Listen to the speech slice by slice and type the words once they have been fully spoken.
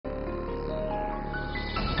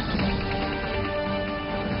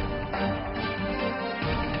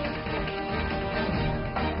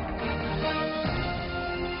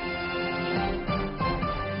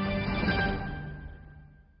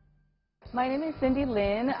My name is Cindy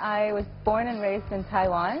Lin. I was born and raised in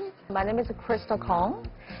Taiwan. My name is Crystal Kong.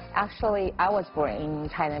 Actually, I was born in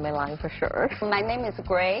China mainland for sure. My name is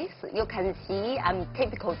Grace. You can see I'm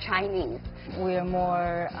typical Chinese. We are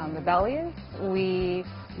more rebellious. We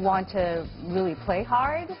want to really play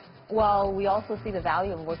hard. While we also see the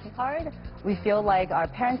value of working hard, we feel like our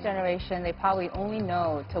parents' generation, they probably only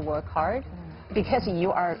know to work hard. Because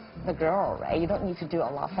you are the girl, right? You don't need to do a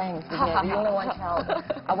lot of things. You only one child.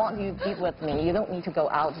 I want you to be with me. You don't need to go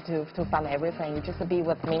out to find everything. You just be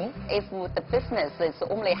with me. If the business is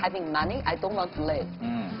only having money, I don't want to live.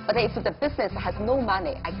 But if the business has no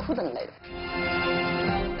money, I couldn't live.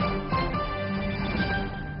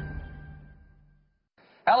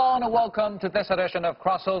 Hello and welcome to this edition of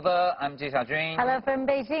Crossover. I'm Ji Xiaojun. Hello from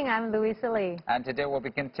Beijing, I'm Louisa Lee. And today we'll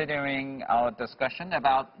be continuing our discussion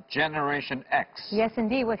about Generation X. Yes,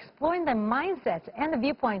 indeed. We're exploring the mindsets and the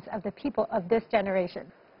viewpoints of the people of this generation.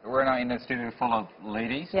 We're now in a studio full of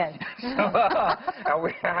ladies. Yes. And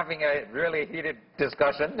we're having a really heated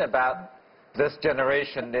discussion about this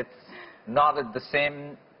generation. It's not the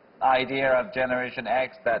same idea of Generation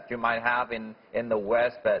X that you might have in the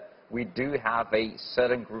West, but we do have a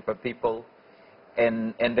certain group of people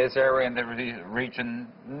in this area, in the region.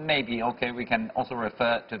 Maybe, okay, we can also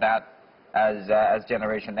refer to that as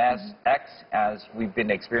Generation X, as we've been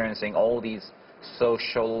experiencing all these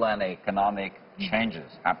social and economic changes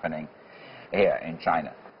happening here in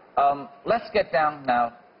China. Let's get down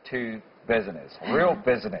now to business, real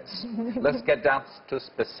business. Let's get down to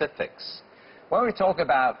specifics. When we talk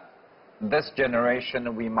about this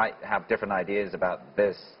generation, we might have different ideas about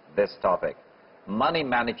this topic. Money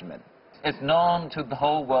management. It's known to the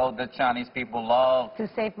whole world that Chinese people love to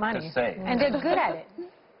save money. To save. And they're good at it.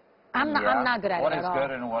 I'm not good at what it at all. What is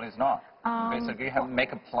good and what is not? Basically, you have to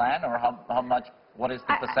make a plan, or how much, what is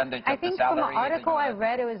the percentage I of the think salary? from an article I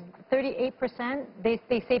read, it was 38%. They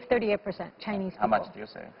save 38%, Chinese people. How much do you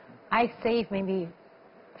save? I save maybe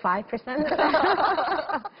 5%.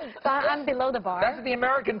 So I'm below the bar. That's the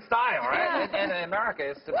American style, right? Yeah. In America,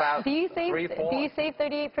 it's about 3-4. Do you save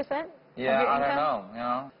 38%? Yeah, I don't know. You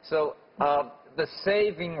know. So the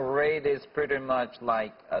saving rate is pretty much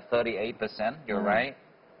like 38%. You're right,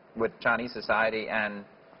 with Chinese society, and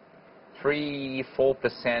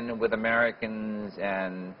 3-4% with Americans,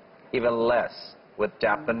 and even less with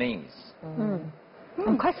Japanese.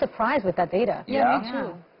 I'm quite surprised with that data. Yeah, me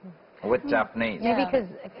too. With Japanese. Maybe because,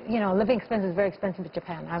 you know, living expenses is very expensive in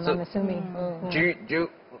Japan, I'm assuming.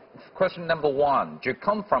 Question number one, do you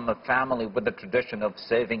come from a family with the tradition of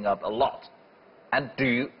saving up a lot? And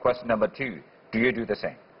question number two, do you do the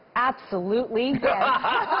same? Absolutely, yes.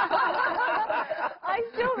 I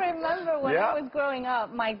still remember when I was growing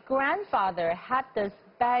up, my grandfather had this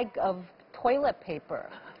bag of toilet paper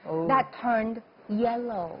that turned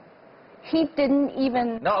yellow. He didn't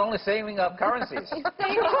even... Not only saving up currencies. Totally.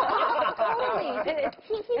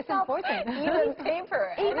 It's important. Even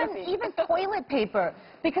paper. Even toilet paper.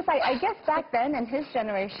 Because I guess back then in his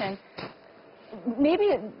generation,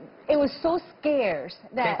 maybe it was so scarce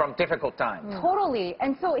that... Came from difficult times. Totally.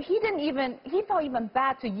 And so he felt even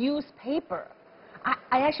bad to use paper.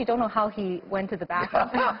 I actually don't know how he went to the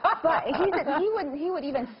bathroom. But he would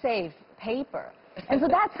even save paper. And so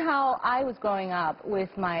that's how I was growing up with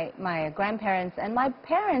my grandparents. And my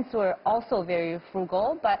parents were also very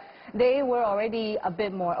frugal, but they were already a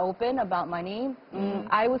bit more open about money.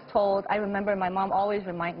 I was told, I remember my mom always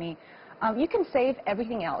remind me, you can save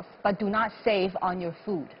everything else, but do not save on your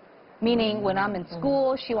food. Meaning when I'm in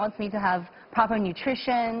school, she wants me to have proper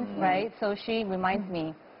nutrition, right? So she reminds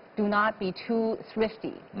me, do not be too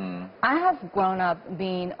thrifty. I have grown up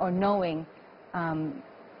knowing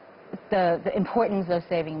the importance of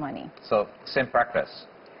saving money. So, same practice?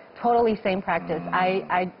 Totally same practice.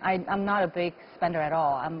 I'm not a big spender at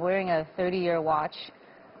all. I'm wearing a 30-year watch.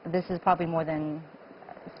 This is probably more than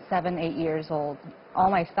 7-8 years old. All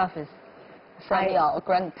my stuff is from your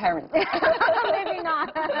grandparents. Maybe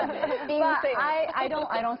not. But I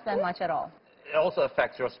don't spend much at all. It also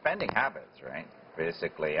affects your spending habits, right?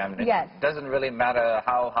 Basically, I mean, yes. It doesn't really matter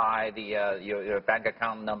how high your bank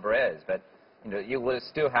account number is, but you will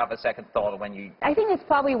still have a second thought when you... I think it's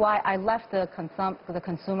probably why I left the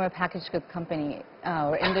consumer packaged goods company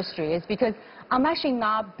or industry, is because I'm actually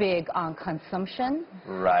not big on consumption.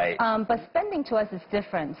 Right. But spending to us is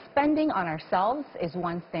different. Spending on ourselves is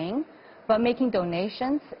one thing, but making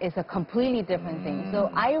donations is a completely different thing.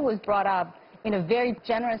 So I was brought up in a very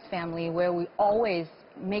generous family where we always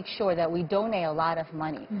make sure that we donate a lot of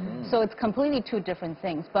money. So it's completely two different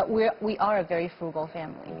things, but we are a very frugal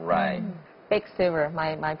family. Right. Big saver,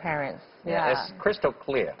 my parents. Yeah. It's crystal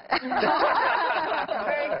clear.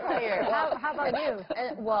 Very clear. How about you?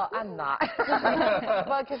 Well, I'm not.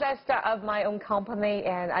 Well, because I start up my own company,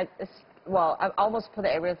 and I almost put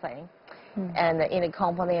everything. And in a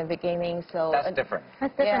company in the beginning, so That's different.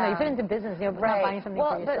 That's different. Yeah. You put into business. You're not Right. buying something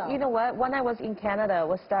Well, for yourself. but you know what? When I was in Canada,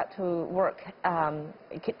 we start to work,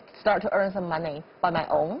 start to earn some money by my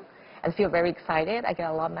own, and feel very excited. I get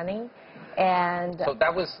a lot of money, and So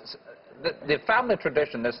that was the family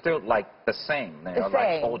tradition is still like the same, you know,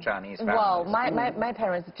 like old Chinese families. Well, my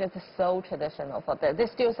parents are just so traditional for this. They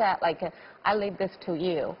still said, like, I leave this to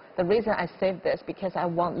you. The reason I save this because I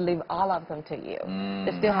won't leave all of them to you.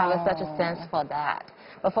 They still have such a sense for that.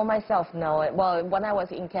 But for myself, no. Well, when I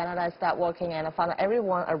was in Canada, I started working, and I found out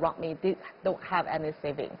everyone around me don't have any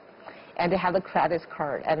saving. And they have the credit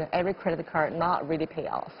card, and every credit card not really pay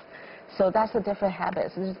off. So that's a different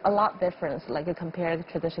habit. There's a lot difference, like compared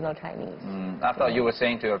to traditional Chinese. I thought you were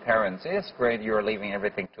saying to your parents, it's great you're leaving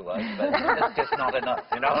everything to us, but it's just not enough,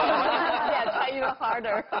 you know? Yeah, try even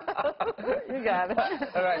harder. You got it.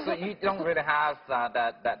 All right, so you don't really have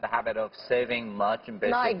the habit of saving much and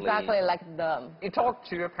basically... Not exactly like them. You talk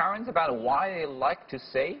to your parents about why they like to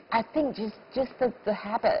save? I think just the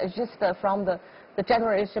habit is just from the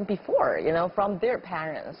generation before, you know, from their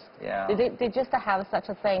parents. Yeah. They just have such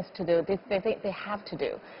a things to do. They think they have to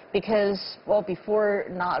do because, well, before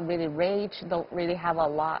not really rich, don't really have a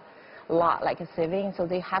lot like a saving, so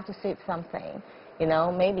they have to save something. You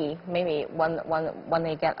know, maybe when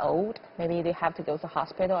they get old, maybe they have to go to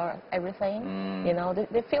hospital or everything. You know,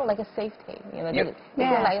 they feel like a safety. You know, they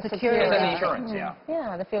feel like a security. It's an insurance, yeah.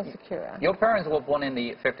 Yeah, they feel secure. Your parents were born in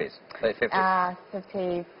the 50s, late 50s?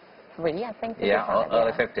 53, I think. Yeah,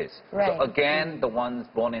 early 50s. Right. So again, the ones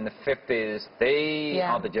born in the 50s, they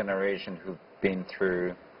Yeah. are the generation who've been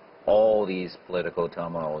through all these political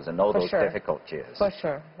turmoils and all For those sure. difficult years. For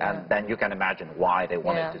sure. And Yeah. then you can imagine why they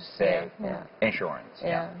wanted Yeah, to save yeah, insurance.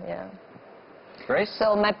 Yeah. Grace?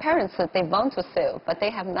 So my parents, they want to save, but they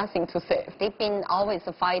have nothing to save. They've been always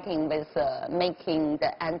fighting with making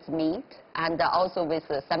the ends meet and also with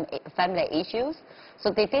some family issues. So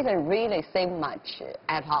they didn't really save much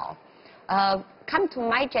at all. Come to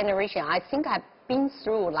my generation, I think I've been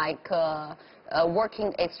through like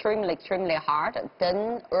working extremely hard,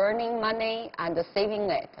 then earning money and saving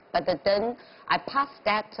it. But then I passed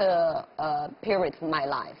that period of my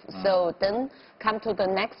life. So then come to the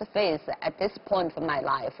next phase. At this point of my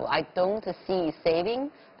life, I don't see saving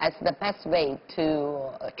as the best way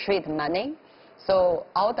to treat money. So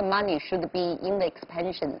all the money should be in the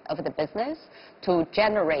expansion of the business to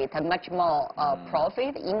generate a much more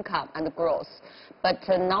profit, income, and growth, but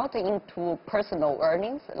not into personal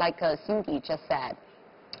earnings, like Cindy just said.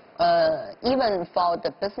 Even for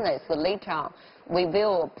the business later on, we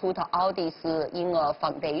will put all this in a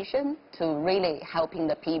foundation to really helping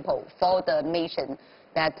the people for the mission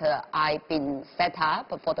that I've been set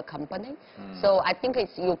up for the company. So I think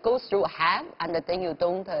it's you go through have and then you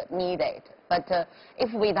don't need it. But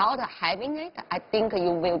if without having it, I think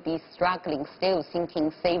you will be struggling, still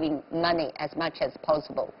thinking saving money as much as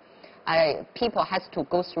possible. People has to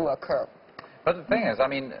go through a curve. But the thing is, I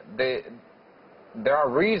mean, there are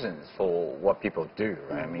reasons for what people do,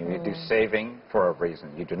 right? I mean, you do saving for a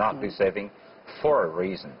reason. You do not do saving for a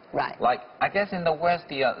reason. Right. Like, I guess in the West,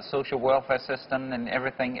 the social welfare system and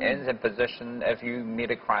everything is in position. If you meet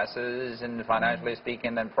a crisis, and financially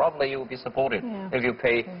speaking, then probably you will be supported. If you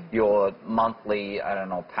pay your monthly, I don't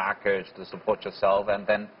know, package to support yourself, and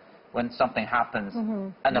then when something happens,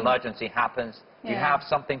 an emergency happens, you have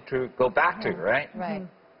something to go back to, right? Right.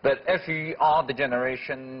 But if you are the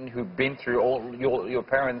generation who've been through all your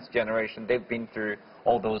parents' generation, they've been through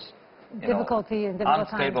all those Difficulty and difficult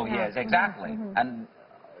unstable times. years, exactly. And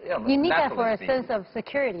You need that for a naturally sense of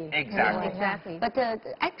security. Exactly. Exactly. But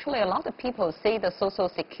actually, a lot of people say the Social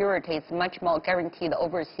Security is much more guaranteed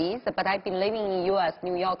overseas. But I've been living in U.S.,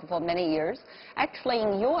 New York for many years. Actually,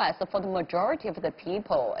 in U.S., for the majority of the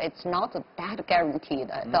people, it's not that guaranteed.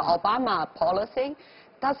 The Obama policy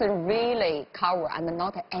doesn't really cover, and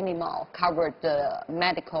not anymore, cover the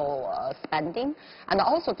medical spending. And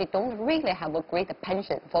also, they don't really have a great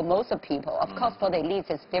pension for most people. Of course, for the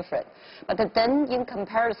elites, it's different. But then, in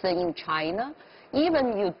comparison, in China,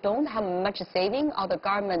 even you don't have much saving or the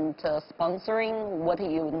government sponsoring what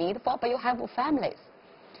you need for, but you have families.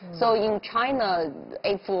 So in China,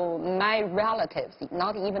 if my relatives,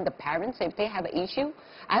 not even the parents, if they have an issue,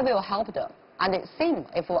 I will help them. And the same,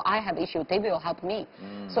 if I have issue, they will help me.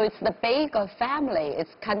 So it's the big family.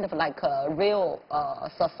 It's kind of like a real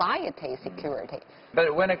society security.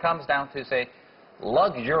 But when it comes down to, say,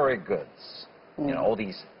 luxury goods, you know, all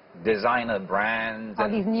these designer brands.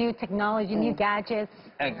 All these new technology, new gadgets.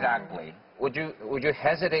 Exactly. would you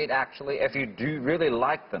hesitate actually if you do really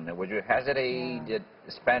like them? Would you hesitate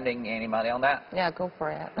spending any money on that? Yeah, go for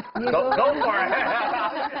it. Go for it.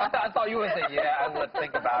 I thought you would say, yeah, I would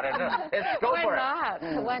think about it. Go for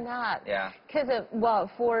it. Why not? Yeah. Because, well,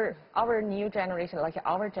 for our new generation, like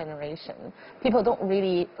our generation, people don't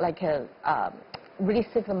really really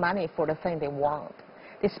save the money for the thing they want.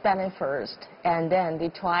 They spend it first, and then they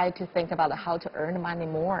try to think about how to earn money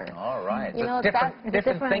more. All right. You know, different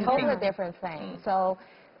thinking. Totally different thing. So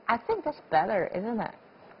I think that's better, isn't it?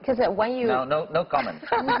 Because when you... No comment.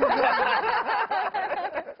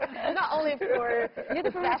 Not only for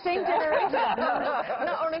the fashion generation,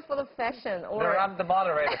 not only for the fashion or... No, I'm the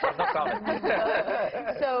moderator, so no comment.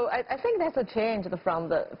 So I think that's a change from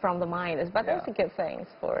the mind, but that's a good thing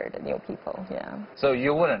for the new people. Yeah. So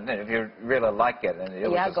you wouldn't, if you really like it, and you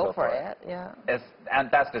would just go for it. Yeah. And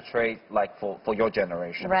that's the trait, like for your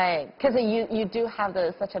generation. Right, because you do have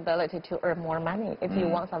such ability to earn more money if you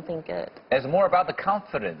want something good. It's more about the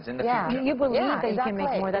confidence in the future. You believe that you can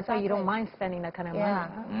make more. That's why you don't mind spending that kind of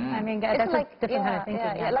money. I mean, that's a different kind of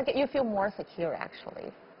thinking. Yeah, like you feel more secure,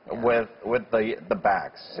 actually. With the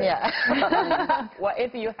bags. Yeah. Well,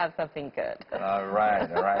 if you have something good. All right.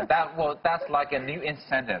 That's like a new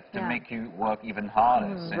incentive to make you work even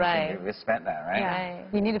harder since you spent that, right? Yeah.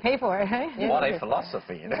 You need to pay for it, right? What a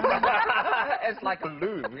philosophy. It's like a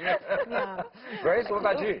loop. Grace, what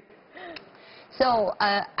about you? So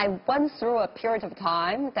I went through a period of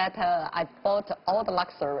time that I bought all the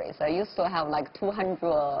luxuries. I used to have like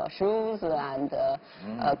 200 shoes and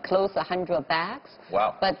close 100 bags.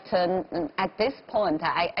 Wow. But at this point,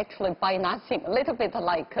 I actually buy nothing. A little bit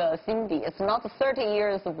like Cindy. It's not 30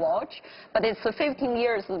 years watch, but it's a 15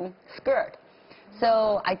 years skirt.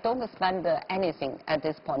 So I don't spend anything at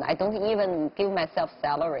this point. I don't even give myself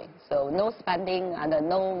salary. So no spending and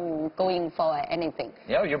no going for anything.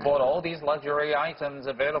 Yeah, you bought all these luxury items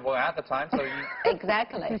available at the time, so you...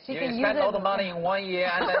 Exactly. You spend all the money in 1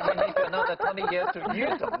 year, and then you need another 20 years to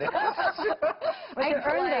use them. I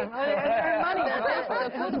earn them. Earn money.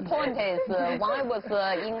 The good point is, when I was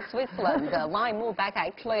in Switzerland, when I moved back, I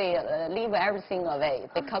actually leave everything away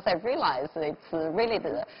because I realized it's really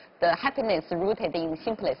the happiness rooted in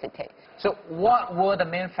simplicity. So what were the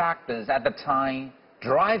main factors at the time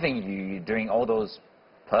driving you doing all those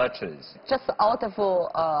purchases? Just out of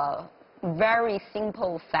a very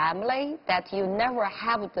simple family that you never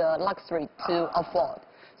have the luxury to afford.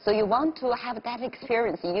 So you want to have that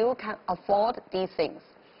experience. You can afford these things.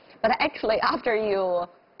 But actually, after you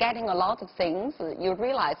getting a lot of things, you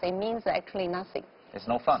realize it means actually nothing. It's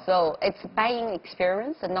no fun. So it's buying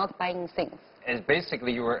experience and not buying things. It's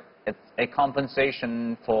basically it's a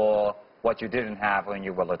compensation for what you didn't have when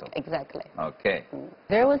you were little. Exactly. Okay.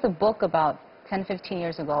 There was a book about 10, 15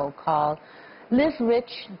 years ago called Live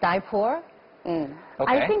Rich, Die Poor. Okay.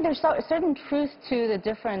 I think there's a certain truth to the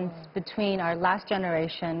difference between our last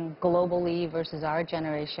generation globally versus our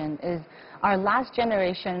generation. Is our last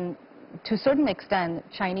generation, to a certain extent,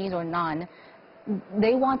 Chinese or non,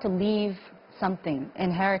 they want to leave something,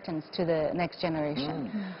 inheritance to the next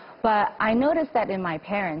generation. But I noticed that in my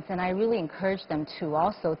parents, and I really encourage them to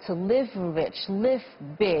also, to live rich, live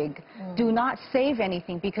big, do not save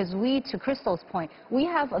anything, because we, to Crystal's point, we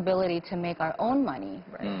have ability to make our own money.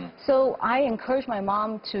 Right. So I encourage my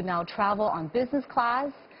mom to now travel on business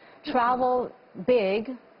class, travel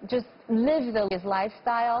big, just live the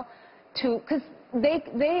lifestyle, because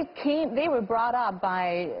they were brought up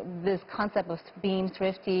by this concept of being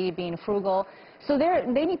thrifty, being frugal. So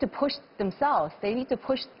they need to push themselves. They need to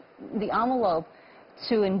push the envelope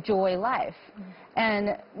to enjoy life.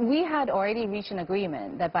 And we had already reached an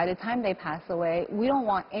agreement that by the time they pass away, we don't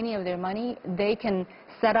want any of their money. They can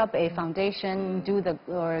set up a foundation,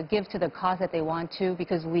 or give to the cause that they want to,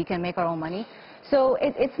 because we can make our own money. So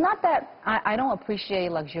it's not that I don't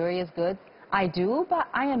appreciate luxurious goods. I do, but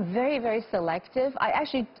I am very, very selective. I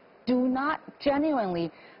actually do not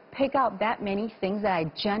genuinely pick out that many things that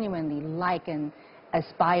I genuinely like and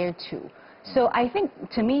aspire to. So I think,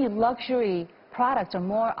 to me, luxury products are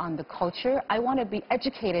more on the culture. I want to be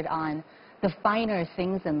educated on the finer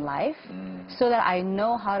things in life so that I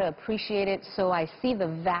know how to appreciate it, so I see the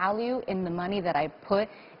value in the money that I put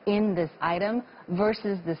in this item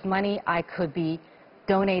versus this money I could be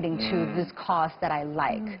donating to this cause that I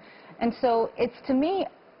like. And so it's, to me,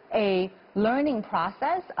 a learning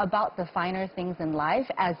process about the finer things in life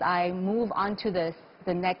as I move on to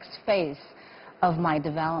the next phase of my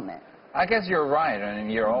development. I guess you're right,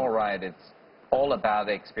 and you're all right. It's all about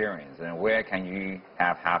the experience and where can you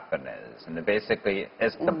have happiness. And basically,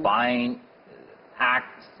 it's the buying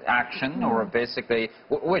action or basically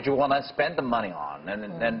what you want to spend the money on,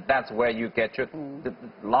 and that's where you get your the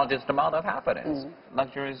largest amount of happiness.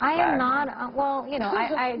 Luxurious I bag. am not, well, you know,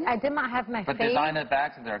 I did not have my But favorite. designer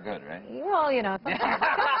bags, they're good, right? Well, you know, sometimes.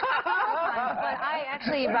 But I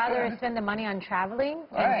actually rather spend the money on traveling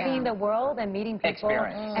and seeing the world and meeting people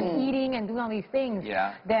and eating and doing all these things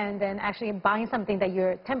than actually buying something that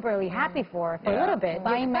you're temporarily happy for a little bit.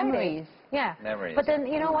 Buying memories. Yeah. Memories. But then,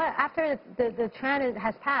 you know what? After the trend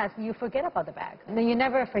has passed, you forget about the bag. And then you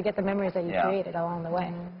never forget the memories that you created along the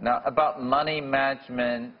way. Now, about money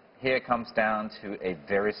management, here comes down to a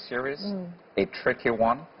very serious, a tricky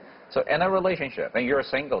one. So in a relationship, and you're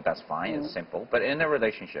single, that's fine, it's simple. But in a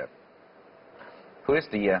relationship, who is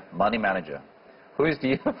the money manager? Who is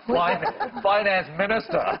the finance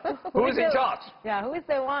minister? Who is in charge? Yeah, who is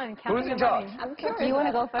the one counting Who's in the charge? money? I'm curious. Do you want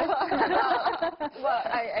to go first? Well,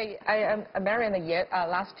 I married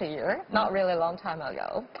last year, not really a long time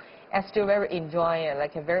ago. I still very enjoy it,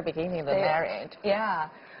 like the very beginning of the marriage. Yeah.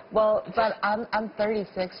 Well, but I'm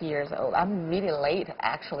 36 years old. I'm really late,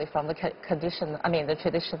 actually, from the the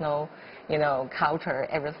traditional, you know, culture,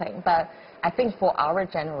 everything. But I think for our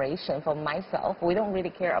generation, for myself, we don't really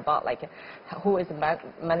care about like who is a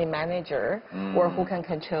money manager or who can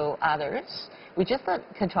control others. We just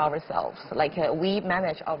control ourselves. Like we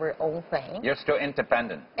manage our own thing. You're still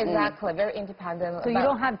independent. Exactly, very independent. So you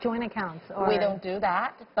don't have joint accounts? Or? We don't do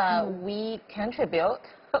that, but we contribute.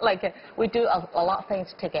 Like we do a lot of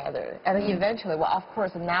things together, and eventually, well, of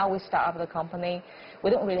course, now we start up the company. We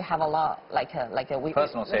don't really have a lot we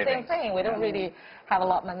personal the savings. Same thing. We don't really have a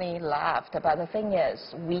lot of money left. But the thing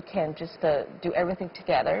is, we can just do everything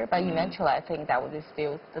together. But eventually, I think that would be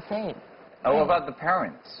still the same. Oh, what about the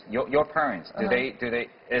parents? Your parents? Do they?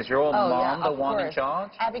 Is your mom the one in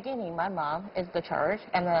charge? At the beginning, my mom is the charge,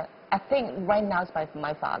 and I think right now it's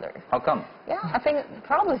my father. How come? Yeah, I think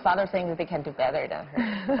probably father thinks they can do better than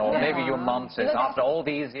her. Or maybe your mom says, after all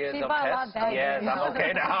these years of tests, yes, I'm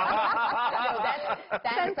okay now.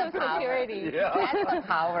 That's the power. Yeah. That's the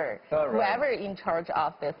power. All right. Whoever in charge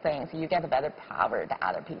of the things, you get a better power than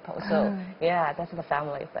other people. So yeah, that's the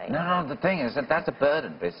family thing. No, the thing is that that's a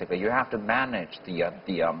burden, basically. You have to manage the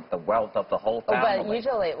wealth of the whole family. But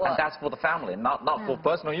usually, well, and that's for the family, not for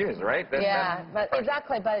personal use, right? But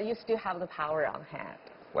exactly, but you still have the power on hand.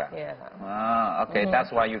 Well, yeah. Okay,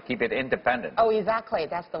 that's why you keep it independent. Oh, exactly,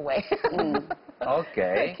 that's the way.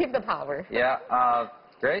 Okay. Keep the power. Yeah,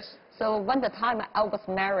 Grace? So when the time I was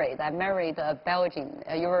married, I married a Belgian,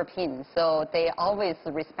 a European, so they always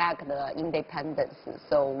respect the independence.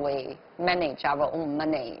 So we manage our own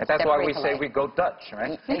money. And that's why we say we go Dutch,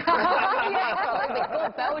 right? Yeah, we go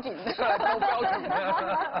Belgian.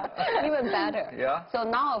 Even better. Yeah. So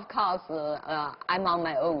now, of course, I'm on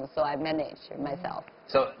my own, so I manage myself.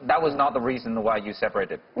 So that was not the reason why you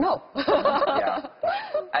separated? No. Yeah.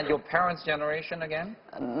 And your parents' generation again?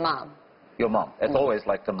 Mom. Your mom. It's always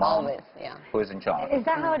like the mom Always, yeah. who is in charge. Is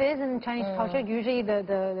that how it is in Chinese culture? Usually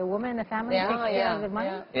the woman in the family takes care of the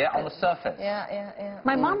money? Yeah, on the surface. Yeah.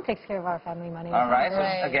 My mom takes care of our family money. All right, so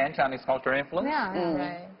Right. again, Chinese culture influence. Yeah.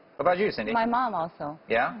 Right. What about you, Cindy? My mom also.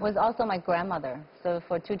 Yeah? Was also my grandmother. So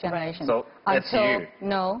for 2 generations. So it's you.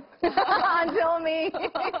 No. Until me.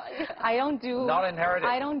 I don't do. Not inherited.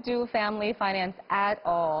 I don't do family finance at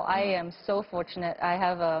all. I am so fortunate. I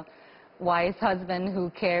have a wise husband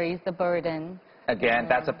who carries the burden. Again,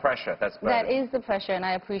 that's a pressure. That's burden. That is the pressure, and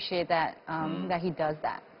I appreciate that that he does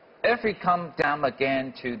that. If we come down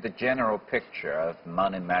again to the general picture of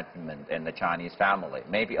money management in the Chinese family,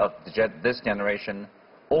 maybe of this generation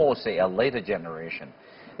or, say, a later generation,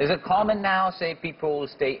 is it common now, say, people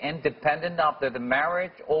stay independent after the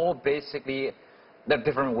marriage, or basically there are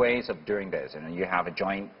different ways of doing this? You know, you have a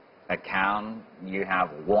joint account, you have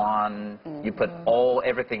one, you put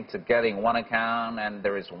everything together in one account, and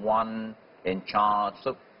there is one in charge.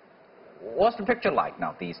 So what's the picture like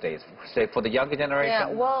now these days, say, for the younger generation?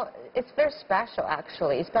 Yeah, well, it's very special,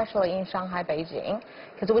 actually, especially in Shanghai, Beijing,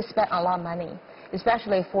 because we spend a lot of money,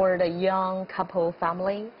 especially for the young couple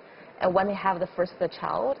family. And when they have the first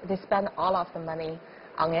child, they spend all of the money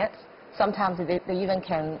on it. Sometimes they even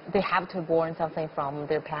have to borrow something from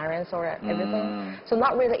their parents or everything. So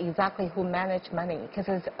not really exactly who manage money,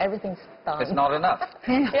 because everything's done. It's not enough.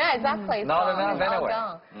 Yeah, exactly. It's Not done. enough It's all anyway.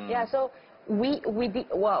 done. Yeah, so we did,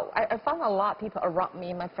 well, I found a lot of people around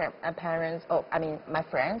me, my parents, my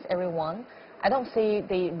friends, everyone, I don't see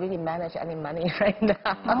they really manage any money right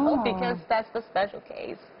now because that's the special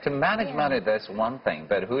case. To manage money, that's one thing,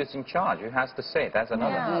 but who is in charge? Who has to say? That's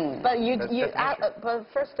another. Yeah, but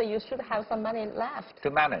first you should have some money left.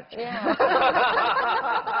 To manage. Yeah.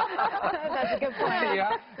 That's a good point.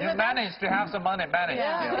 Yeah, you manage to have some money managed.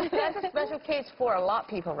 Yeah. That's a special case for a lot of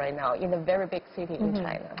people right now in a very big city in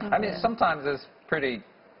China. I mean, sometimes it's pretty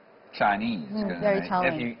Chinese. Very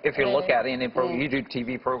Italian. If you look at any you do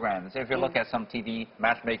TV programs. If you look at some TV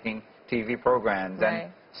matchmaking TV programs, and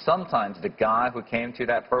sometimes the guy who came to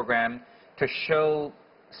that program to show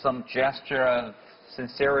some gesture of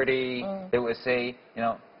sincerity, they would say,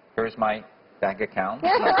 here's my bank account.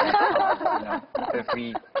 If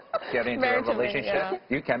we get into a relationship,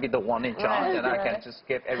 you can be the one in charge, and I can just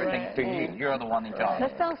give everything to you. You're the one in charge.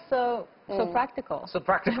 That sounds so practical. So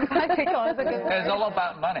practical. Practical is a good word. It's all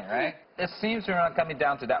about money, right? It seems we're not coming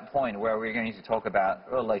down to that point where we're going to talk about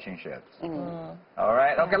relationships. All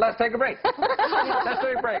right? Okay, let's take a break. Let's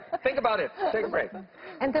take a break. Think about it. Take a break.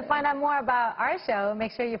 And to find out more about our show,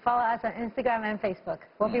 make sure you follow us on Instagram and Facebook.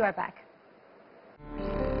 We'll be right back.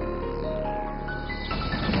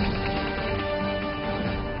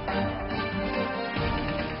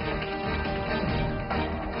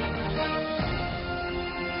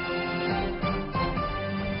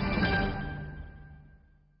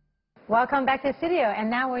 Welcome back to the studio, and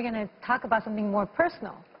now we're going to talk about something more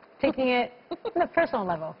personal, taking it on a personal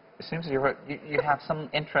level. It seems you have some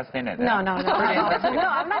interest in it. No, no, no. Pretty interesting. No,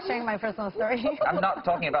 I'm not sharing my personal story. I'm not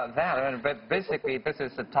talking about that, but basically this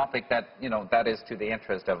is a topic that, that is to the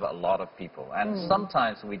interest of a lot of people. And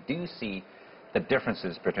sometimes we do see the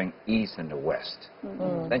differences between East and the West.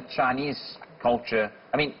 The Chinese culture,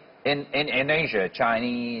 I mean, in Asia,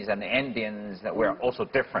 Chinese and Indians, we're also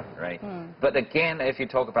different, right? But again, if you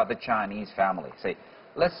talk about the Chinese family, say,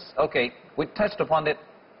 we touched upon it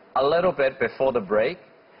a little bit before the break.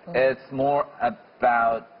 It's more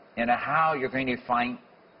about, how you're going to find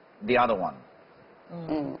the other one.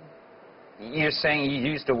 You're saying you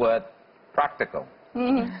used the word practical.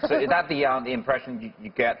 So is that the impression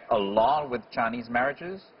you get a lot with Chinese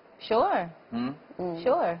marriages? Sure.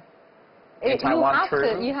 Sure. In Taiwan,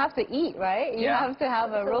 you have to eat, right? You have to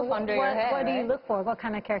have a roof under your head. What do you look for? What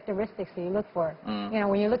kind of characteristics do you look for?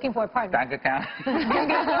 When you're looking for a partner. Bank account.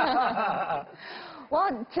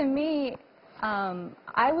 Well, to me,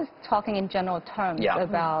 I was talking in general terms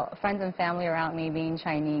about friends and family around me being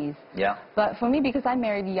Chinese. Yeah. But for me, because I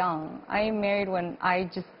married young, I married when I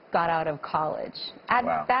just got out of college.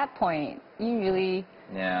 At that point, you really...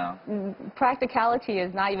 Yeah. Practicality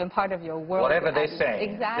is not even part of your world. Whatever they say.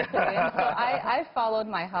 Exactly. And so I followed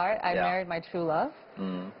my heart. I married my true love.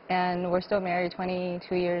 And we're still married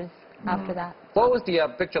 22 years after that. What was the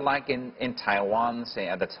picture like in Taiwan, say,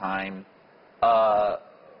 at the time?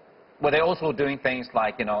 Were they also doing things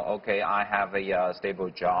like, I have a stable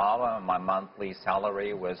job, my monthly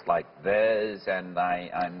salary was like this, and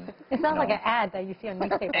I'm... It sounds like an ad that you see on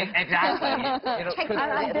newspaper.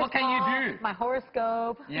 Exactly. What can you do? My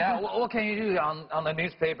horoscope. Yeah, what can you do on the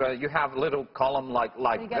newspaper? You have a little column like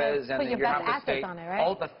this, and then you have to state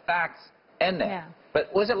all the facts in there. Yeah.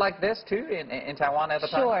 But was it like this, too, in Taiwan at the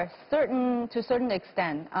time? Sure, to a certain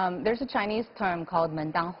extent. There's a Chinese term called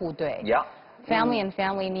门当户对. Yeah. Family and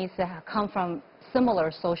family needs to come from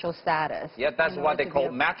similar social status. Yeah, that's what they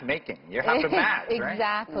call matchmaking. You have to match, right?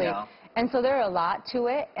 Exactly. Yeah. And so there are a lot to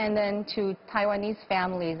it. And then to Taiwanese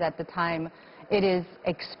families at the time, it is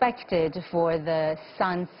expected for the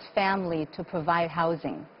son's family to provide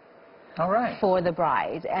housing for the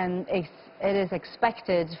bride. And it is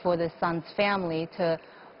expected for the son's family to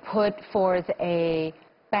put forth a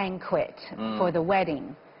banquet for the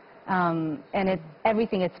wedding. And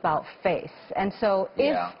everything it's about faith. And so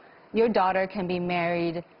if your daughter can be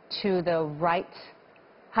married to the right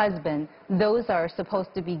husband, those are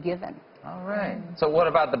supposed to be given. All right. So what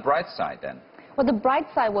about the bride side then? Well, the bride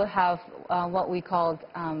side will have what we call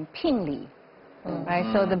pingli, right?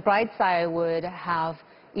 So the bride side would have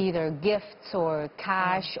either gifts or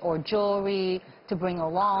cash or jewelry to bring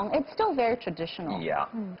along. It's still very traditional. Yeah.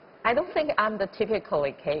 I don't think I'm the typical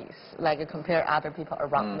case, compare other people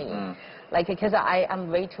around me. Because I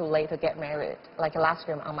am way too late to get married. Last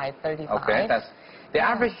year, I'm on my 35. Okay, that's the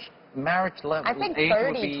average marriage level. I think age 30,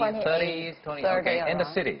 would be 28, 30, 30 okay, in the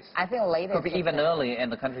cities. I think later. Could be even early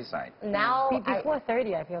in the countryside. Now, before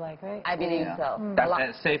 30, I feel like, right? I believe so.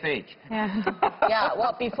 That's a safe age. Yeah. Yeah,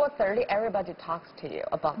 well, before 30, everybody talks to you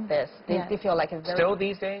about this. They feel like it's very... Still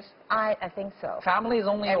these days? I think so. Families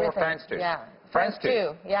only or friends too? Yeah. Friends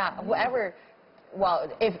too? Yeah, whoever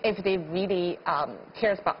Well, if they really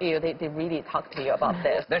cares about you, they really talk to you about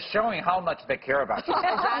this. They're showing how much they care about you.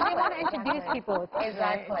 They want to introduce people.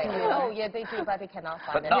 Exactly. Oh, yeah, they do, but they cannot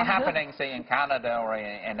find But it. not happening, say, in Canada or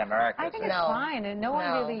in America. I think it's No. fine, and no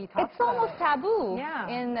one really talks It's about almost it. taboo Yeah.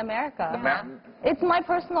 in America. Yeah. It's my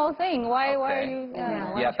personal thing. Why are Okay. you?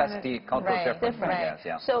 Yeah, that's the cultural Right, difference, I right. guess,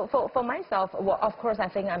 yeah. So for myself, well, of course, I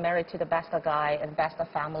think I'm married to the best guy and best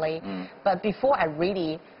family. But before I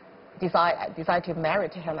really decide to marry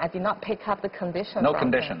to him, I did not pick up the conditions. No from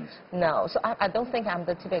conditions. him. No. So I don't think I'm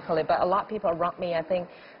the typically, but a lot of people around me, I think,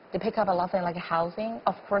 they pick up a lot of things like housing.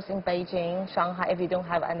 Of course, in Beijing, Shanghai, if you don't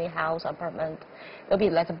have any house, apartment, it'll be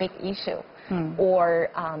like a big issue. Or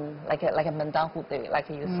like a Mandahu, like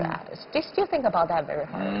you said. They still think about that very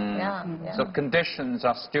hard. Yeah, yeah. So conditions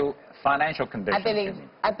are still financial conditions.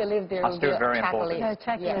 I believe they're Are still very important. Yeah,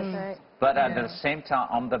 checklist, Yes. right? But at the same time,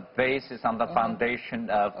 on the basis, on the foundation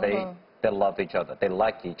of they love each other, they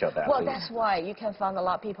like each other. Well, at least. that's why you can find a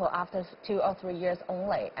lot of people after 2 or 3 years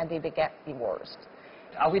only, and they get divorced.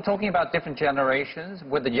 Are we talking about different generations?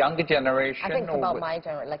 With the younger generation? I think it's or about with my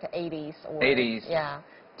generation, like 80s or 80s. Yeah,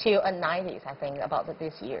 till 90s. I think about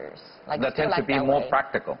these years. Like that still tends to like be that more way.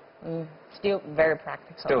 practical. Still very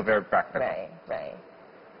practical. Still very practical. Right, right.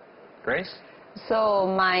 Grace? So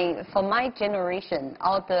for my generation,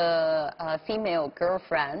 all the female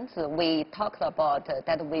girlfriends, we talked about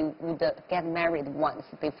that we would get married once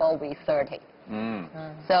before we 30.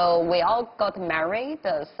 So we all got married.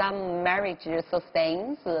 Some marriage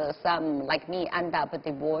sustains, some like me end up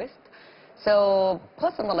divorced. So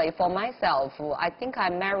personally, for myself, I think I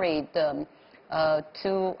married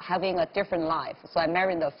to having a different life. So I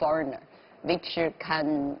married a foreigner, which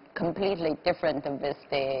can completely different with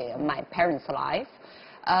my parents' life.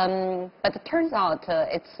 But it turns out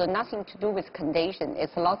it's nothing to do with condition.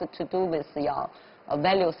 It's a lot to do with your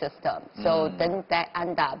value system. So then that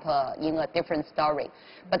end up in a different story.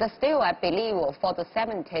 But still, I believe for the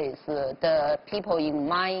 70s, the people in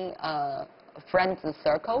my friends'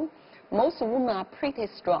 circle, most women are pretty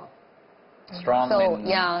strong. Strong So in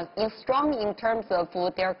yeah, strong in terms of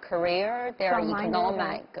their career, their Strong-minded,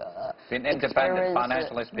 economic being independent, experience.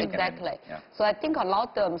 financially speaking. Exactly. Yeah. So I think a lot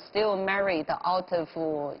of them still married out of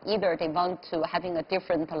either they want to having a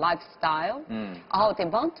different lifestyle, or they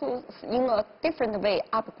want to in a different way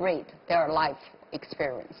upgrade their life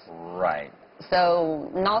experience. Right.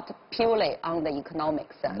 So not purely on the economic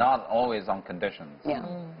side. Not always on conditions. Yeah.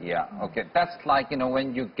 Yeah, okay. That's like,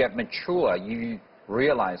 when you get mature, you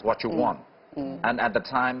realize what you want. And at the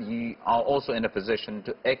time, you are also in a position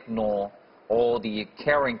to ignore all the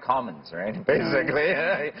caring comments, right? Basically,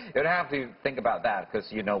 you don't have to think about that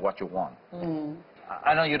because you know what you want.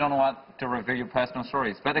 I know you don't want to reveal your personal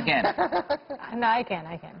stories, but again, No, I can.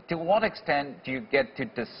 to what extent do you get to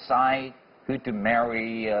decide who to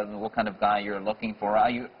marry, what kind of guy you're looking for? Are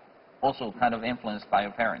you also kind of influenced by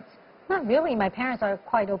your parents? Not really. My parents are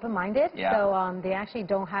quite open-minded, Yeah. so they actually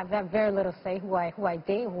don't have very little say who I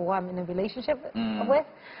date, who I'm in a relationship with.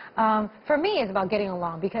 For me, it's about getting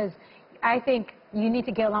along because I think you need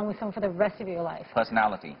to get along with someone for the rest of your life.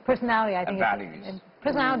 Personality. Personality, I think. Values.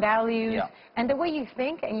 Personality, values, Yeah. and the way you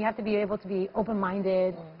think, and you have to be able to be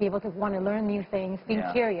open-minded, be able to want to learn new things, being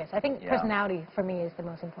Yeah. curious. I think Yeah. personality for me is the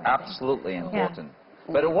most important thing. Absolutely important.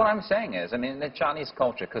 But what I'm saying is, the Chinese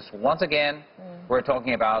culture, because once again, we're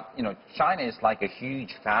talking about, China is like a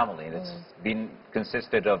huge family. It's been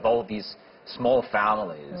consisted of all these small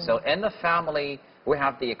families. So in the family, we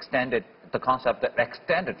have the concept of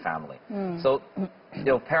extended family. So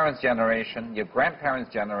your parents' generation, your grandparents'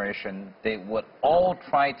 generation, they would all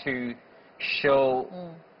try to show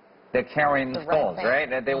their caring thoughts,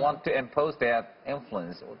 right? And they want to impose their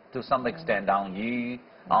influence to some extent on you,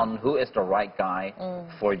 on who is the right guy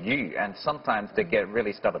for you. And sometimes they get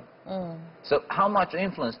really stubborn. So how much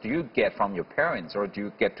influence do you get from your parents, or do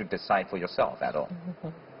you get to decide for yourself at all?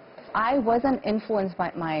 I wasn't influenced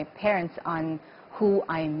by my parents on who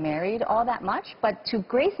I married all that much, but to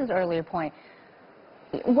Grace's earlier point,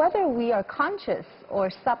 whether we are conscious or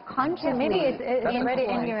subconsciously, Maybe it's already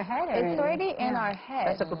in your head. It's already in our head.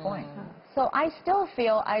 That's a good point. So I still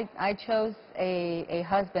feel I chose a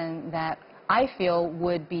husband that I feel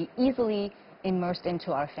would be easily immersed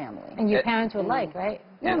into our family. And your parents would like, right?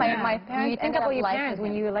 Yeah, my parents. You think ended about up your liking parents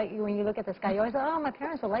when him. you look at this guy. You always say, "Oh, my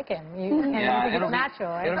parents will like him." Yeah, It's natural,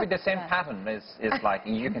 right? It'll be the same pattern. It's like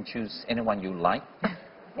you can choose anyone you like.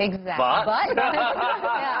 Exactly. But-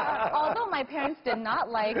 yeah, although my parents did not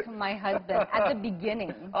like my husband at the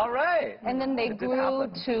beginning, All right. and then they It did grew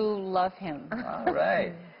happen. to love him. All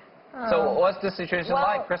right. So what's the situation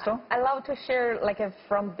like, Crystal? I love to share like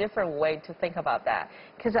from different way to think about that.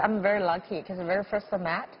 Because I'm very lucky. Because the very first I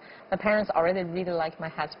met, my parents already really like my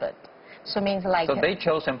husband. So it means like... So they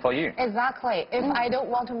chose him for you? Exactly. If I don't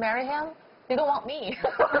want to marry him, they don't want me.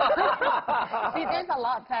 See, there's a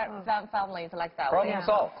lot of families like that. Problem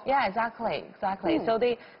solved. Yeah, exactly. So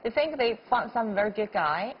they think they found some very good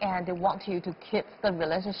guy and they want you to keep the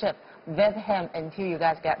relationship with him until you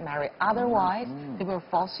guys get married. Otherwise, they will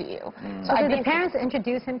force you. So did the parents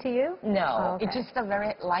introduce him to you? No, it's just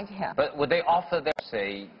very like him. But would they offer them,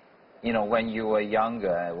 say, you know, when you were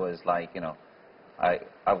younger, it was like, you know, I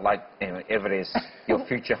like, if it is, your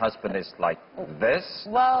future husband is like this,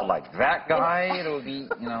 or like that guy, it will be,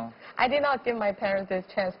 you know. I did not give my parents this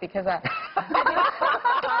chance because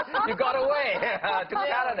You got away to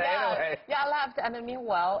Canada anyway. Yeah, I left, and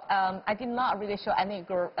meanwhile, I did not really show any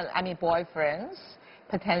boyfriends,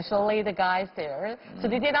 potentially the guys there, so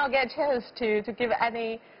they did not get a chance to give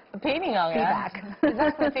any opinion on feedback.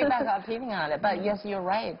 Exactly, feedback or opinion on it. But yes, you're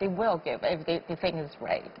right. They will give if they think it's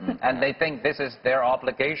right. And they think this is their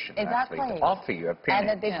obligation, actually, to offer you opinion.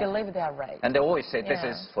 And they believe they're right. And they always say, this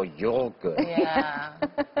is for your good. Yeah.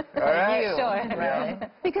 All right? Sure.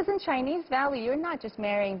 Right. Because in Chinese value, you're not just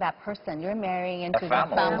marrying that person. You're marrying into the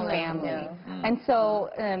family. And so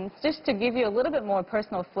just to give you a little bit more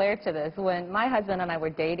personal flair to this, when my husband and I were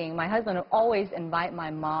dating, my husband would always invite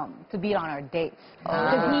my mom to be on our dates.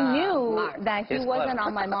 Because he knew that he wasn't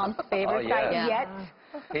on my mom's favorite side yet.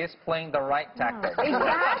 He's playing the right tactic.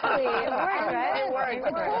 Exactly. It works, right?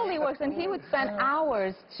 It totally works. And he would spend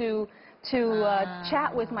hours to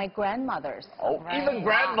chat with my grandmothers. Oh, even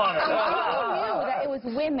grandmothers. He knew that it was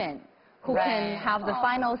women who can have the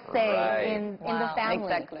final say in the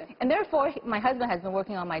family. Exactly. And therefore, my husband has been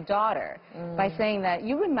working on my daughter by saying that,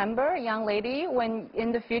 you remember, young lady, when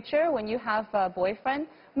in the future, when you have a boyfriend,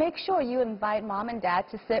 make sure you invite mom and dad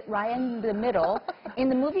to sit right in the middle in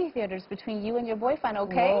the movie theaters between you and your boyfriend,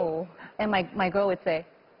 okay? Whoa. And my girl would say,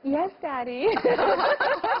 yes, Daddy.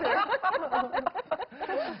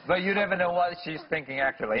 But you never know what she's thinking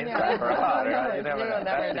actually inside her heart. Right? You never know.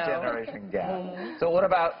 That's the generation gap. So what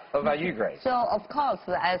about you, Grace? So, of course,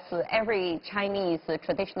 as every Chinese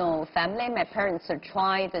traditional family, my parents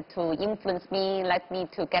tried to influence me, let me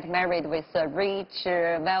to get married with a rich,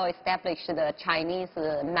 well-established Chinese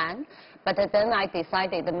man. But then I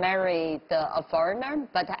decided to marry a foreigner.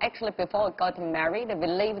 But actually, before we got married, we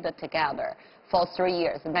lived together for 3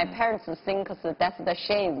 years. My parents think that's the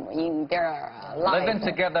shame in their life. Living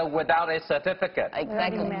together without a certificate.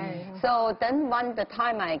 Exactly. So then the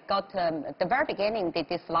time I got, the very beginning they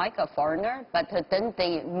dislike a foreigner, but then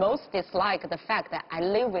they most dislike the fact that I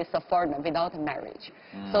live with a foreigner without marriage.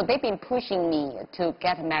 So they've been pushing me to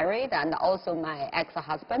get married, and also my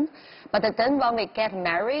ex-husband. But then when we get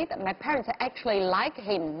married, my parents actually like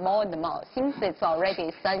him more and more, since it's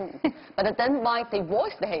already son. But then when I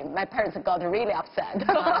divorced him, my parents got really upset.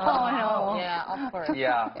 Oh, no. Yeah, of course.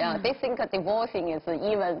 Yeah, they think divorcing is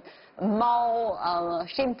even more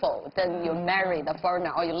shameful than you marry the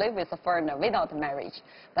foreigner or you live with a foreigner without marriage.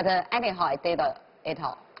 But anyhow, I did it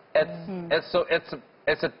all.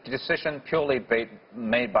 It's a decision purely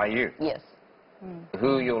made by you. Yes.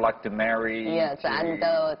 Who you like to marry. Yes, and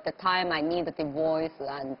the time I need a divorce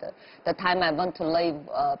and the time I want to live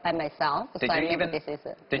by myself.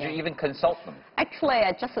 Did you even consult them? Actually,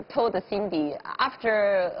 I just told Cindy,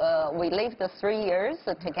 after we lived 3 years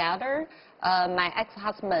together, my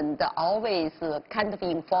ex-husband always kind of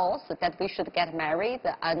enforced that we should get married,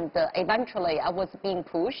 and eventually I was being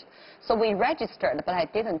pushed. So we registered, but I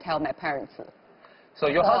didn't tell my parents. So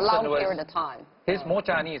your husband a long period of time. He's more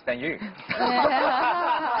Chinese than you.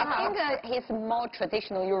 I think he's more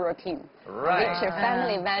traditional European. Right. Which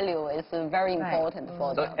family value is very important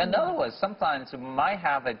for them. In other words, sometimes you might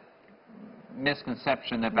have a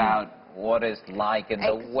misconception about what it's like in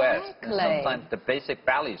the West. And sometimes the basic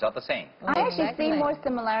values are the same. I actually see more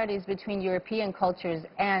similarities between European cultures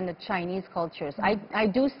and Chinese cultures. I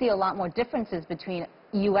do see a lot more differences between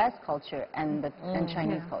U.S. culture and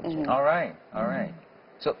Chinese culture. All right, all right.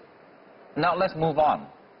 So now let's move on,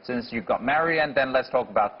 since you got married, and then let's talk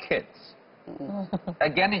about kids.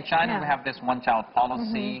 Again, in China, we have this one-child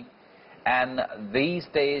policy, and these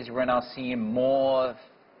days we're now seeing more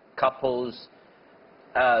couples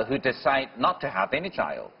who decide not to have any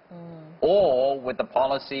child. Or with the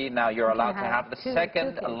policy, now you're allowed to have the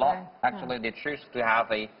second, actually they choose to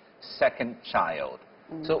have a second child.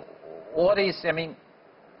 So what is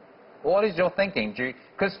your thinking?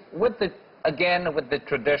 Because with the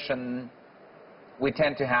tradition, we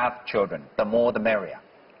tend to have children. The more, the merrier,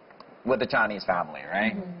 with the Chinese family,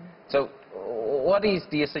 right? So what is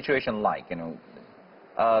the situation like?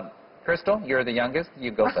 Crystal, you're the youngest.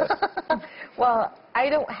 You go first. Well, I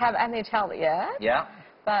don't have any child yet. Yeah.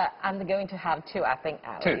 But I'm going to have two, I think,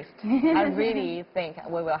 at Two. least. I really think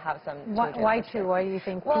we will have some children. Why two? Why do you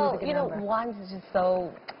think two Well, is a good you know, number? one is just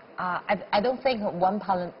so... I don't think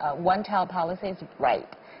one-child policy is right,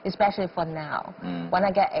 especially for now. When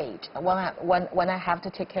I get age, when I have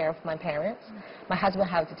to take care of my parents, my husband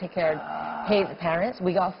have to take care of his parents.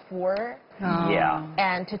 We got 4. Yeah.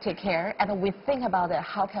 And to take care, and we think about it,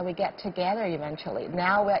 how can we get together eventually?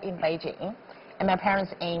 Now we're in Beijing, and my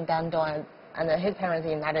parents in Dandong, and his parents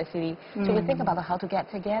in another city. So we think about how to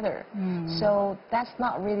get together. So that's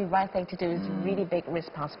not really the right thing to do. It's a really big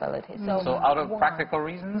responsibility. So out of practical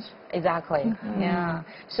reasons? Exactly. Yeah.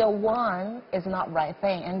 So one is not right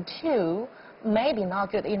thing, and two, maybe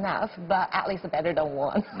not good enough, but at least better than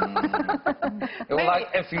one. Well, like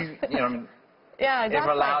if you know. Yeah, exactly.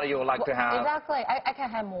 If allowed, you would like to have... Exactly. I can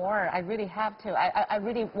have more. I really have to. I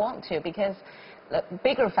really want to, because the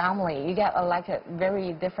bigger family, you get like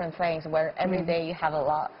very different things where every day you have a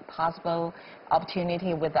lot possible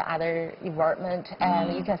opportunity with the other environment,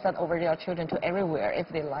 and you can send over your children to everywhere if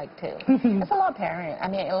they like to. It's a lot of parent. I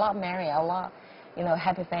mean, a lot marry, a lot, you know,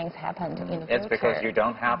 happy things happened in the future. It's because you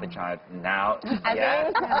don't have a child now. Yeah.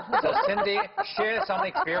 So Cindy, share some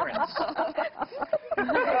experience.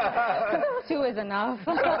 2 is enough.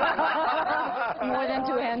 More than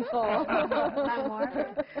 2 handfuls. Not more.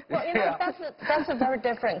 Well, you know, that's very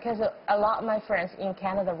different, because a lot of my friends in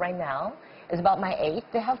Canada right now is about my age.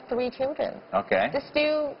 They have 3 children. Okay. They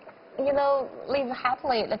still, you know, live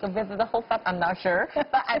happily, like with the whole family. I'm not sure, but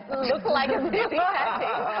I look like I'm really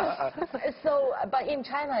happy. So, but in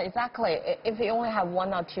China, exactly, if you only have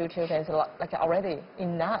 1 or 2 children, it's like already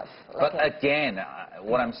enough. But again,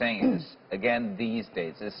 what I'm saying is, again, these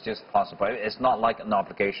days, it's just possible. It's not like an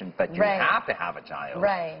obligation that you have to have a child.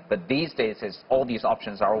 Right. But these days, all these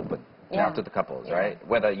options are open now to the couples, right?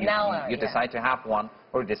 Whether you decide to have one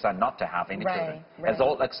or decide not to have any children. It's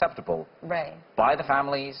all acceptable by the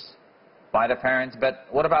families, by the parents. But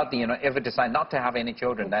what about if you decide not to have any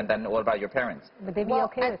children, then what about your parents? Would they be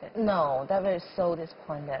okay with it? No, they were so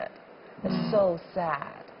disappointed. It's so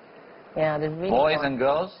sad. Yeah, they really Boys and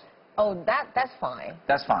girls? Oh, that's fine.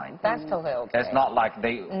 That's fine. That's totally okay. It's not like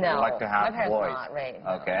they would like to have my parents boys. Not, right?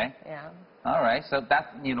 Okay. Yeah. All right. So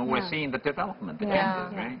that we're seeing the development again,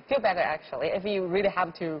 right? Feel better actually. If you really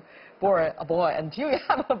have to born a boy until you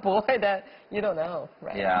have a boy, that you don't know,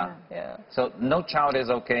 right? Yeah. Yeah. So no child is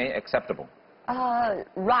okay, acceptable.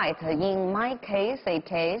 Right. In my case, it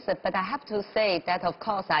is. But I have to say that, of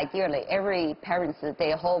course, ideally, every parents,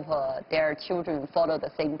 they hope their children follow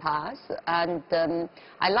the same path. And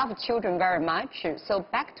I love children very much. So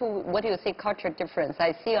back to what you say, culture difference.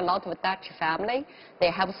 I see a lot of Dutch family.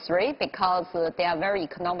 They have 3 because they are very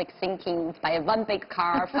economic thinking. By 1 big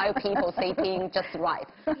car, 5 people sitting, just right.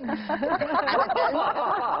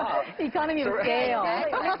 Economy of scale.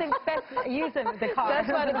 What's the best use of the car? That's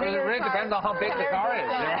why the It really depends on how big the car is.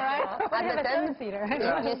 And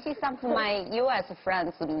then you see some of my U.S.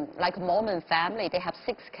 friends, like Mormon family, they have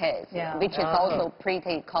 6 kids, which is also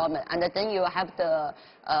pretty common. And then you have the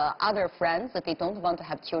other friends that they don't want to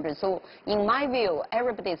have children. So in my view,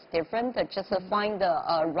 everybody is different. Just find the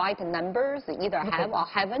right numbers, either have or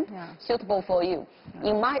haven't, suitable for you.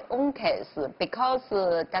 In my own case, because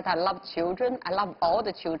that I love children, I love all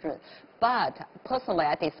the children. But personally,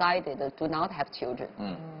 I decided to not have children.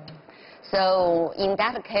 So in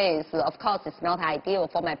that case, of course, it's not ideal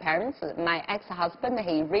for my parents. My ex-husband,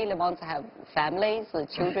 he really wants to have families,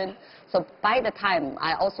 children. So by the time,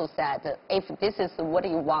 I also said, if this is what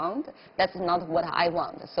you want, that's not what I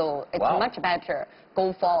want. So it's much better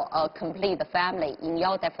go for a complete family in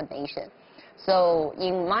your definition. So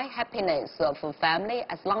in my happiness of a family,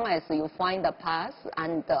 as long as you find a path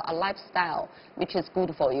and a lifestyle which is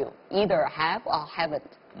good for you, either have or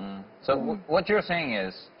haven't. So what you're saying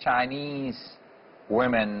is Chinese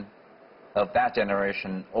women of that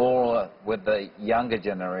generation or with the younger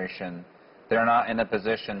generation, they're not in a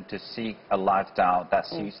position to seek a lifestyle that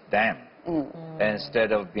suits them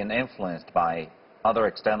instead of being influenced by other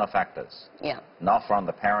external factors. Not from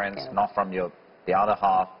the parents, not from the other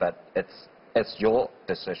half, but it's your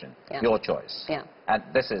decision, your choice. And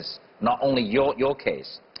this is not only your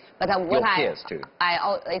case, but your peers too.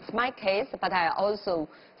 It's my case, but I also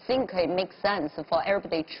think it makes sense for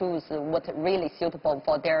everybody to choose what really suitable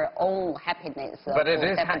for their own happiness. But is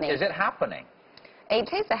it happening? It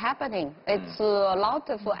is happening. It's a lot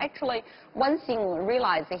of, actually, one thing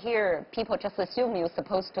realize here, people just assume you're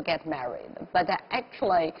supposed to get married. But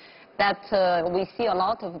actually, that we see a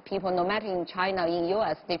lot of people, no matter in China, in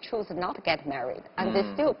U.S., they choose not to get married, and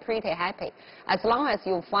they're still pretty happy. As long as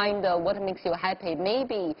you find what makes you happy,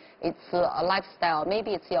 maybe it's a lifestyle,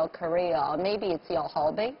 maybe it's your career, or maybe it's your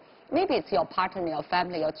hobby, maybe it's your partner, your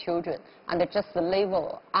family, your children, and just live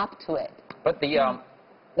up to it. But the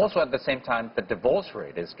also at the same time, the divorce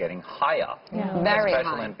rate is getting higher, Very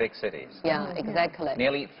especially high. in big cities. Yeah, exactly.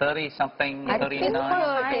 Nearly 30-something, I 39.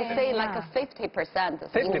 think they say like 50%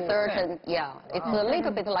 in certain, it's a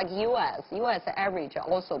little bit like U.S. U.S. average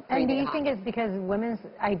also pretty And do you high. think it's because women's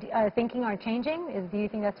thinking are changing? Do you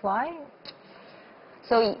think that's why?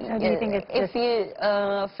 So do you think it's if you,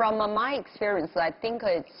 from my experience, I think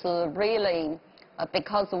it's really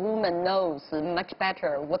because women knows much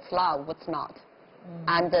better what's love, what's not.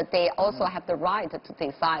 And they also have the right to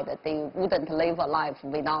decide that they wouldn't live a life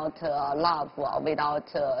without love or without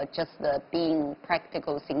just being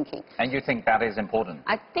practical thinking. And you think that is important?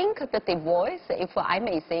 I think the divorce, if I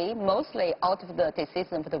may say, mostly out of the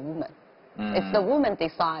decision of the woman. If the woman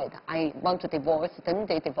decide, I want to divorce, then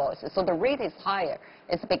they divorce. So the rate is higher.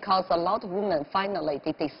 It's because a lot of women finally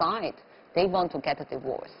they decide they want to get a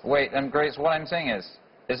divorce. Wait, and Grace, what I'm saying is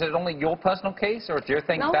it only your personal case, or do you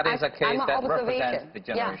think that is a case that represents the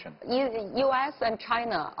generation? Yeah, U.S. and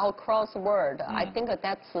China, across the world, I think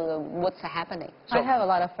that's what's happening. So I have a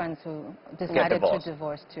lot of friends who decided to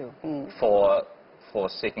divorce too. For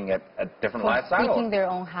seeking a different lifestyle? Seeking their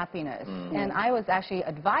own happiness. And I was actually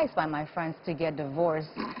advised by my friends to get divorced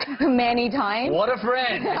many times. What a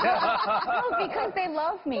friend! No, because they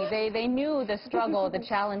love me. They knew the struggle, the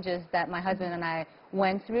challenges that my husband and I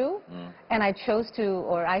went through. And I chose to,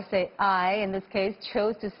 or I, in this case,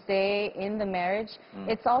 chose to stay in the marriage.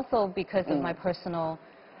 It's also because of my personal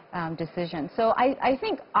decision. So I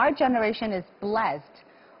think our generation is blessed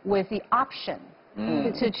with the option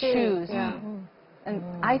to choose. And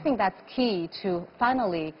I think that's key to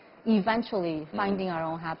finally, eventually finding our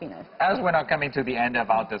own happiness. As we're now coming to the end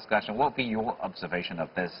of our discussion, what would be your observation of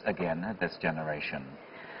this, again, this generation?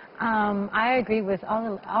 I agree with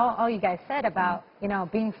all you guys said about,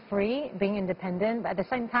 being free, being independent, but at the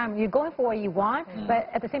same time, you're going for what you want, but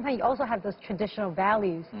at the same time, you also have those traditional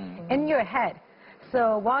values in your head.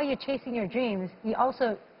 So while you're chasing your dreams, you're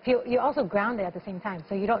also grounded at the same time.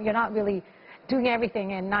 So you're not really doing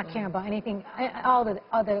everything and not caring about anything, all the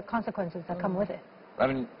other consequences that come with it. I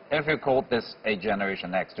mean, if you call this a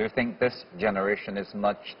Generation X, do you think this generation is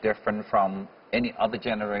much different from any other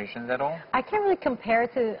generations at all? I can't really compare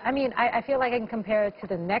it to, I feel like I can compare it to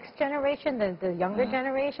the next generation, the younger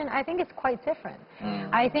generation. I think it's quite different.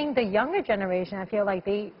 I think the younger generation, I feel like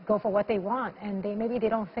they go for what they want, and maybe they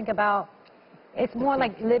don't think about, it's more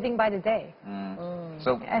like living by the day.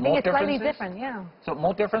 So I think it's slightly different, So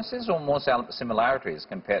more differences or more similarities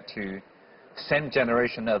compared to same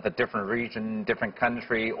generation of a different region, different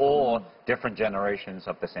country, or different generations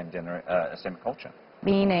of the same culture?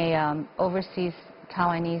 Being a overseas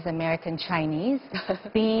Taiwanese American Chinese,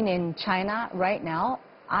 being in China right now,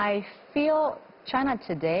 I feel China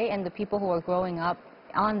today and the people who are growing up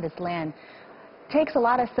on this land takes a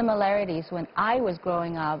lot of similarities when I was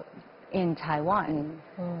growing up in Taiwan.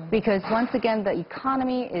 Because once again, the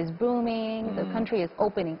economy is booming, the country is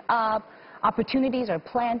opening up, opportunities are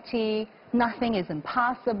plenty, nothing is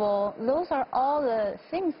impossible. Those are all the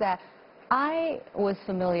things that I was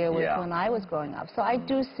familiar with when I was growing up. So I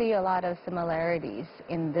do see a lot of similarities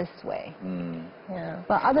in this way.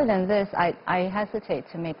 But other than this, I hesitate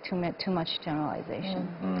to make too much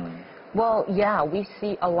generalization. Well, yeah, we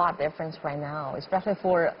see a lot of difference right now, especially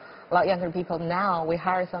for a lot younger people now. We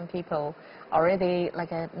hire some people already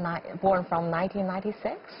born from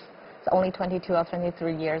 1996, so only 22 or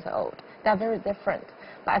 23 years old. They're very different.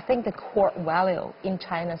 But I think the core value in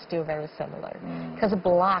China is still very similar. Because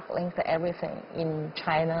black links to everything in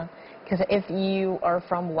China. Because if you are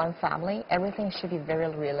from one family, everything should be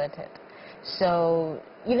very related. So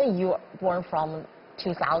even you are born from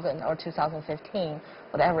 2000 or 2015,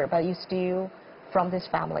 whatever, but you still from this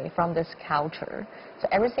family, from this culture. So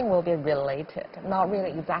everything will be related, not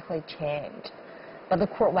really exactly changed. But the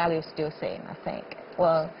core value is still same, I think.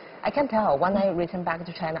 Well, I can tell when I return back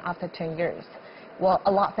to China after 10 years, well,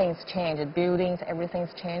 a lot of things changed. Buildings,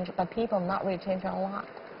 everything's changed, but people not really changing a lot.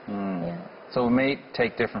 So we may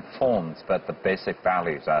take different forms, but the basic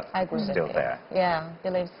values are still there. Yeah,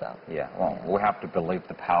 believe so. Yeah, well, we have to believe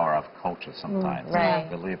the power of culture sometimes. Right.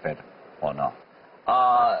 Believe it or not.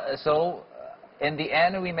 So in the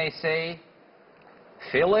end, we may say,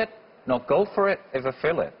 feel it, no, go for it if you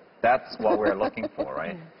feel it. That's what we're looking for,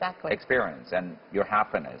 right? Exactly. Experience and your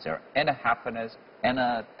happiness, your inner happiness,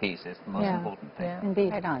 inner peace is the most important thing. Yeah.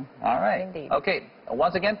 Indeed. Right on. All right. Indeed. Okay.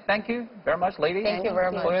 Once again, thank you very much, ladies. Thank you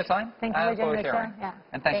very much. For your time. Thank you for and doing for the sharing. show.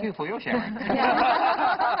 Yeah. And thank you for your sharing. We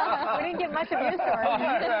didn't get much of your story.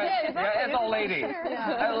 Yeah, it's all ladies.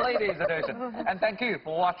 Ladies edition. And thank you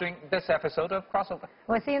for watching this episode of Crossover.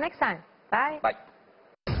 We'll see you next time. Bye. Bye.